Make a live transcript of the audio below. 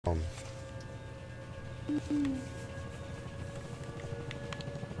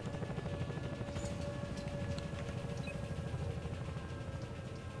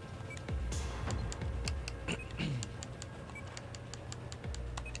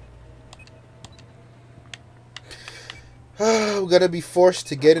We're gonna be forced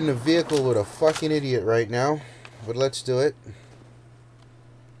to get in a vehicle with a fucking idiot right now, but let's do it.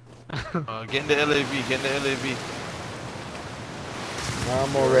 Get in the LAV, get in the LAV.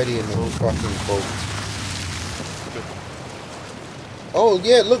 I'm already in the fucking boat. Oh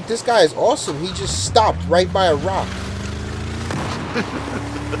yeah, look, this guy is awesome. He just stopped right by a rock.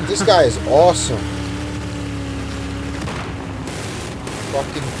 This guy is awesome.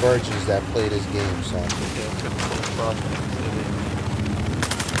 Fucking virgins that play this game, son.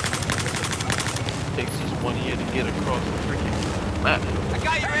 Takes us 1 year to get across the freaking map. I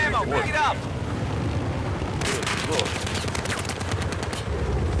got your ammo, pick it up! Good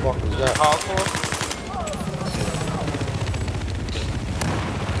What the fuck is that? Hardcore?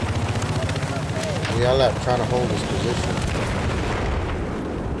 Yeah, I'm trying to hold this position.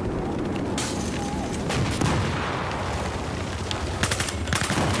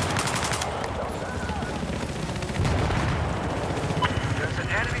 There's an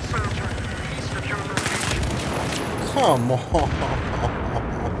enemy soldier east of your location. Come on.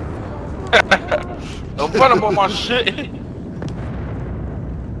 Don't put him on my shit.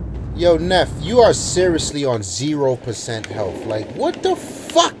 Yo, Neff, you are seriously on 0% health. Like, what the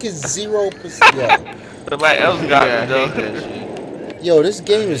fuck is 0%? Yo. Somebody else got it, though. Yo, this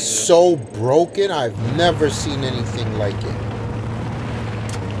game is so broken. I've never seen anything like it.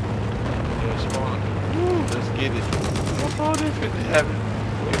 Let's get it. What's all this finna happen?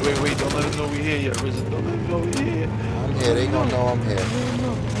 Wait, don't let them know we here yet, Rizzo. Don't let them know we here. I'm here. They gonna know I'm here.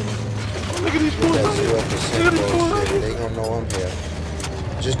 Look at these With fools. that 0% bullshit. They gonna know I'm here.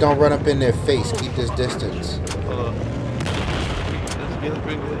 Just don't run up in their face. Keep this distance. Let's get up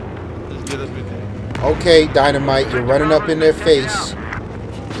in there. Let's get up in there. Okay, Dynamite, you're running up in their face.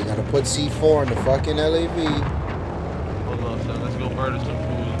 You're gonna put C4 in the fucking LAV. Hold on, son. Let's go murder some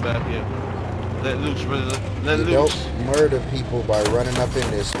fools back here. Let loose, Rizzo. Let You loose. don't murder people by running up in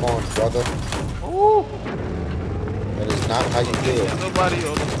their spawn, brother. Ooh. That is not how you do it. Nobody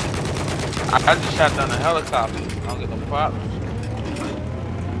else. I just shot down a helicopter. I don't get no problems.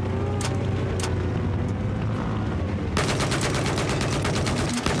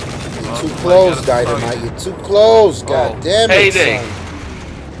 You're too close, Dynamite. You're too close. God damn it, Payday. son.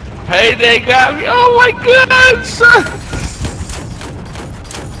 Payday got me. Oh my god, son.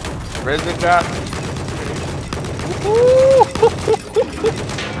 Rizzo got me.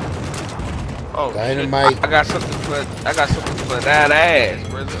 Oh, Dynamite. shit. I got something for that ass,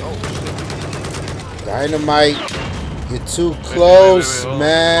 Rizzo. Oh shit. Dynamite. You're too close,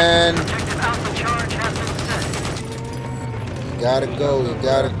 man. Objective Alpha charge has been set. You gotta go. You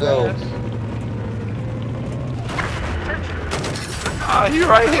gotta go. Ah, you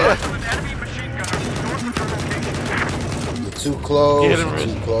right here. Enemy machine gunner north of your location. You're too close. Get him, You're Riz.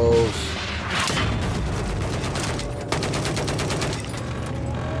 too close.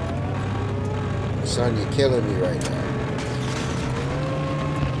 Son, you're killing me right now.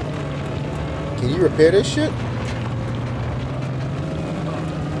 Can you repair this shit?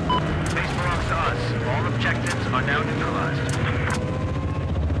 Base belongs to us. All objectives are now neutralized.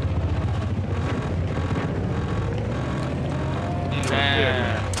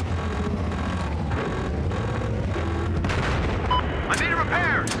 Man. I need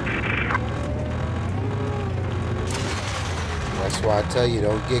repairs. That's why I tell you,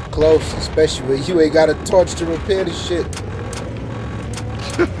 don't get close, especially when you ain't got a torch to repair the shit.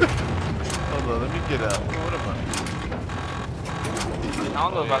 Hold on, let me get out. What am I? I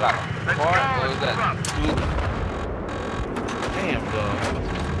don't know if I got a bar or is that blue? Damn, dog.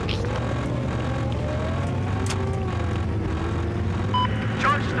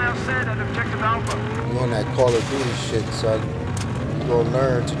 Charge is now set at objective Alpha. You on that Call of Duty shit, son. You gonna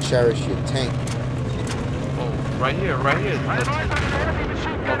learn to cherish your tank. Oh, right here, right here. I advise that an enemy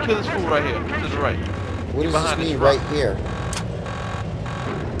machine Oh, gunner kill this fool right here. To the right. What does this Behind mean this right rock. here?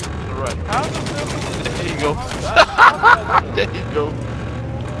 To the right. There you go. There you go.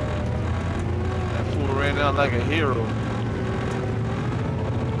 That fool ran out like a hero.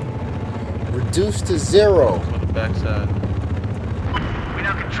 Reduce to 0. On the backside. We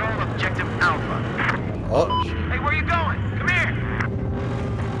now control objective Alpha. Oh, Hey, where you going? Come here.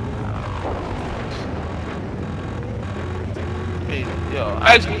 Hey, yo,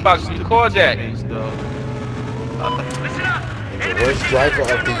 I actually box the Kojak. Listen up. the worst driver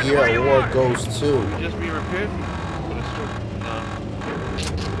of the year award goes to. Just be repaired.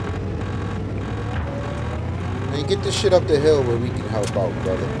 get this shit up the hill where we can help out,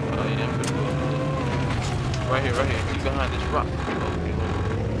 brother. Oh, yeah, I'm gonna go. Right here, right here. He's behind this rock.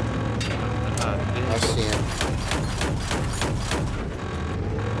 I see him.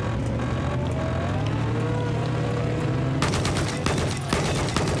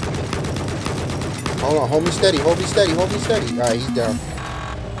 Hold on, hold me steady, hold me steady, hold me steady. Alright, he's down.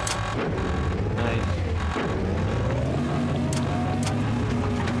 Nice.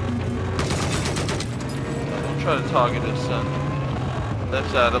 Don't try to target us, son.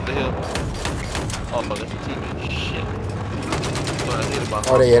 Left side up the hill. Oh, that's a teammate. Shit.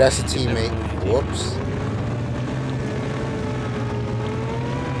 Oh, yeah, that's a teammate. Whoops.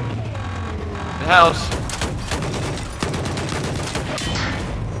 The house.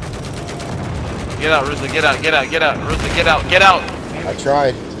 Get out, Rizla. Get out, get out, get out. Rizla, get out, get out. I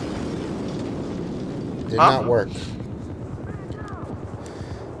tried. Did not work.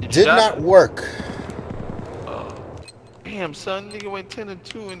 Did not work. Damn, son. Nigga went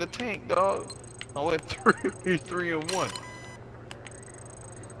 10-2 in the tank, dog. I went 3-1.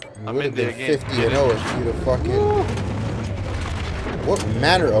 You would have been 50-0 if you'd have fucking... Woo. What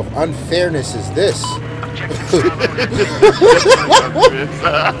manner of unfairness is this?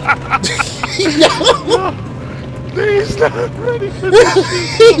 He's not ready for this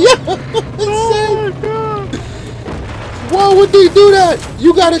shit. Oh my god. Why would they do that?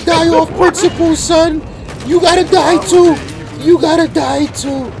 You gotta die off principle, son. You gotta die too. You gotta die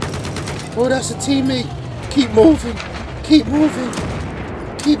too. Oh, that's a teammate. Keep moving. Keep moving.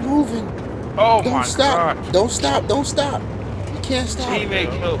 Keep moving. Oh, don't stop. God. Don't stop. Don't stop. You can't stop. Teammate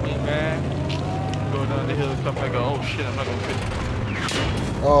killed me, man. Go down the hill and come back. Oh shit, I'm not gonna fit.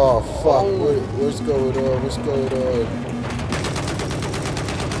 Oh fuck. Oh. What's going on? What's going on?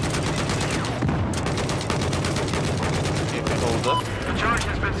 Hold up. The charge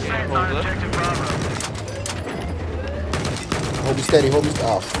has been set on objective Bravo. Hold me steady. Hold me.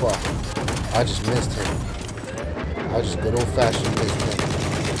 Oh fuck. I just missed him. I just good old fashioned missed him.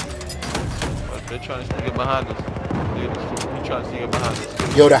 They're trying to sneak up behind us. They're trying to sneak up behind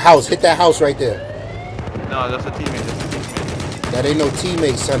us. Yo, the house. Hit that house right there. No, that's a teammate. That's a teammate. That ain't no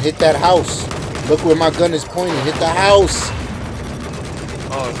teammate, son. Hit that house. Look where my gun is pointing. Hit the house.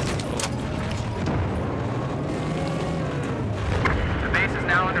 Oh. The base is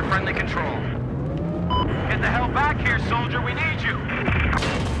now under friendly control. Get the hell back here, soldier. We need you.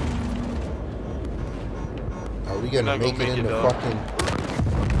 Are we gonna make it in the fucking...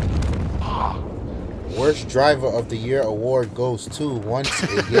 Worst Driver of the Year award goes to once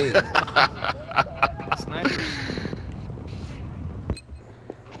again. That's nice.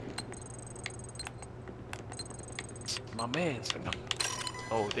 My man's.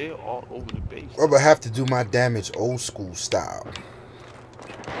 Oh, they're all over the base. I'm gonna have to do my damage old school style.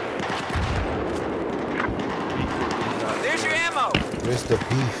 There's your ammo. Where's the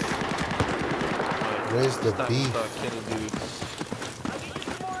beef? Where's the beef?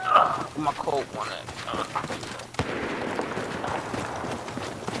 My cold one.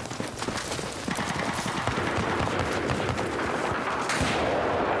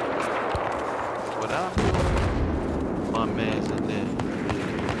 What up? My man's in there.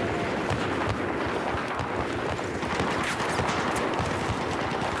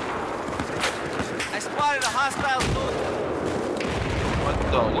 I spotted a hostile soldier. What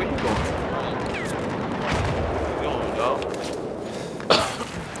the? Where you going? Where you going, dog?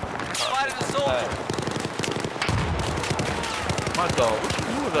 Spotted a soldier. My dog, what you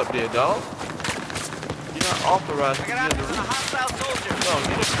doing up there, dog? You're not authorized to be in the room. Hostile soldier. No,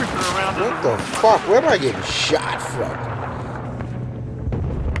 you're just creeping around the What the fuck? Where am I getting shot from?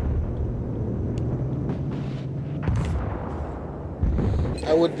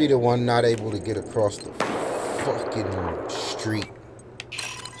 I would be the one not able to get across the fucking street.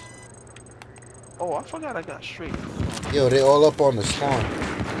 Oh, I forgot I got straight. Yo, they all up on the spawn.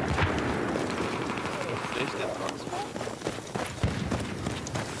 They still on the spawn?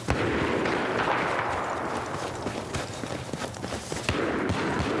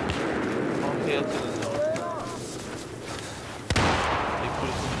 Oh, hell to the no. They put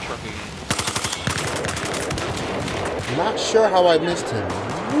us in the truck again. Not sure how I missed him.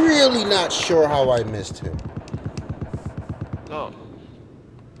 Really not sure how I missed him. No.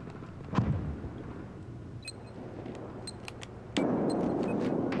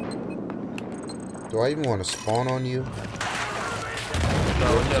 Do I even want to spawn on you?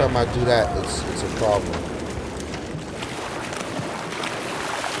 No, Every time I do that, it's a problem.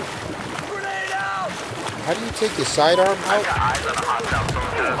 Grenade out! How do you take your sidearm out? Eyes on a hostile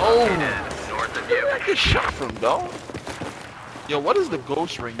soldier. Oh! North of you. Where did I get shot from, dog? Yo, what does the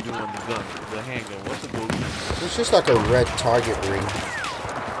ghost ring do on the gun? The handgun. What's the ghost ring? It's just like a red target ring.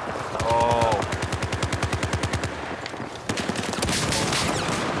 Oh.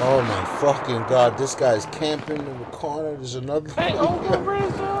 Oh my fucking god, this guy's camping in the corner. There's another. Hey, Uncle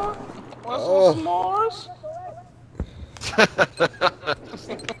Rizzo. Want some s'mores?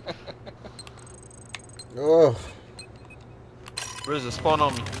 Oh, Where's the spawn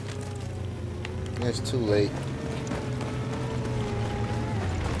on me? it's too late.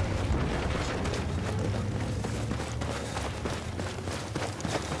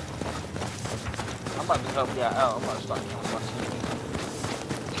 I'm about to help you out. I'm about to start killing my teammates.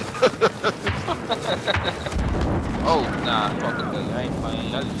 Oh, nah, fuck it, baby. I ain't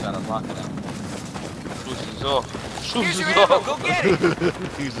playing. I just gotta lock it out. Truce is off. Truce is off. Go get it!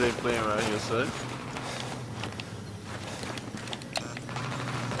 You ain't playing right here, son.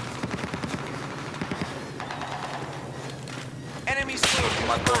 Enemy soldier.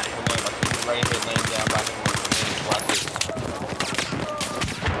 My girl, right here, laying down by the watch this.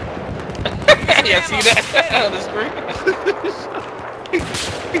 Yeah, see that on the screen?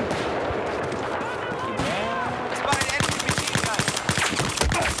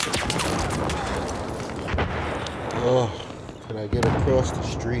 Oh, can I get across the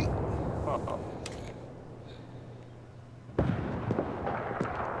street?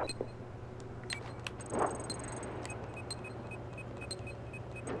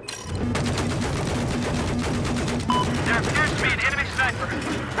 There appears to be an enemy sniper.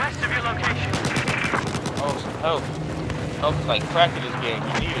 West of your location. Oh, some help. Help is like crack in this game.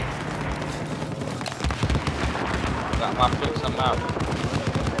 You need it. Got my fix, I'm out.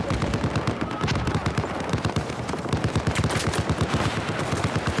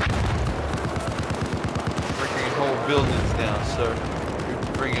 Bringing whole buildings down, sir.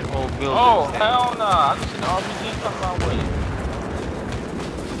 You're bringing whole buildings Oh, down. hell nah. I just seen the RPG come my way.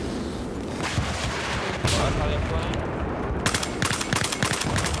 That's how they playing?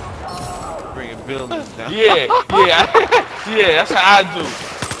 Bringing buildings down. Yeah, yeah. Yeah, that's how I do.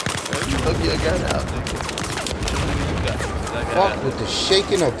 You look your gun out, nigga. Fuck with the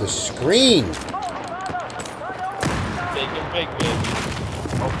shaking of the screen. Take it big, baby.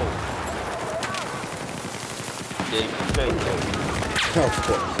 Oh. Take it big, baby. Of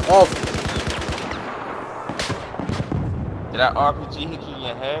course. Oh, Did that RPG hit you in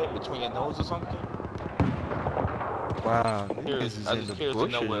your head, between your nose or something? Wow, Curious- niggas is I in just the curious to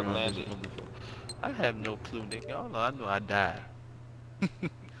know bushes where it around this landed. motherfucker. I have no clue, nigga. All I know I died.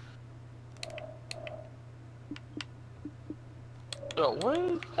 Yo,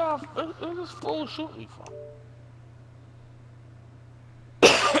 where's this fool shooting me from?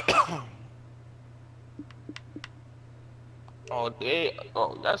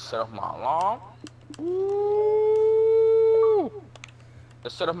 Oh, that set off my alarm. Ooh.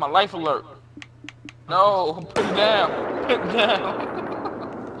 That set off my life alert. No, put it down. Put it down.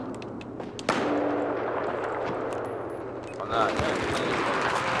 Oh, nah,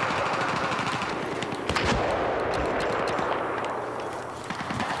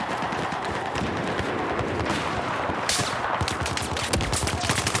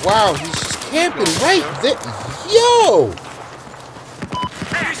 wow, he's just camping right there. Yo!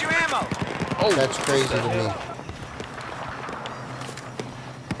 Here's your ammo. Oh, that's crazy to me.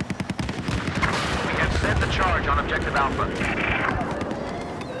 We have set the charge on objective Alpha.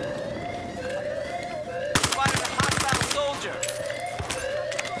 Spotted a hostile soldier.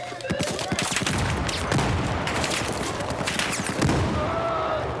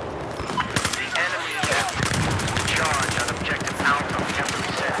 The enemy is active. Charge on objective Alpha.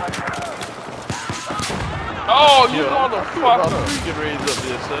 Oh, you Yo, motherfucker! Get raised up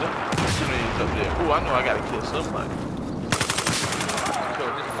there, son. Get raised up there. Ooh, I know I gotta kill somebody.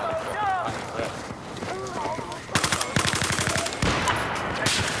 Kill this motherfucker.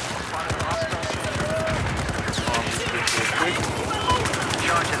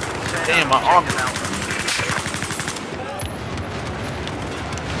 Charge has been set Damn, on my arm. objective Alpha.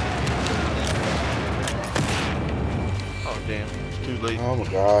 Oh, damn. It's too late. Oh my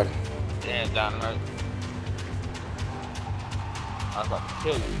god. Damn, Dynamite. I was about to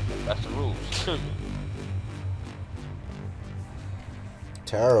kill you. That's the rules. Kill you.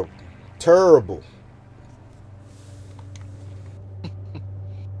 Terrible. Terrible.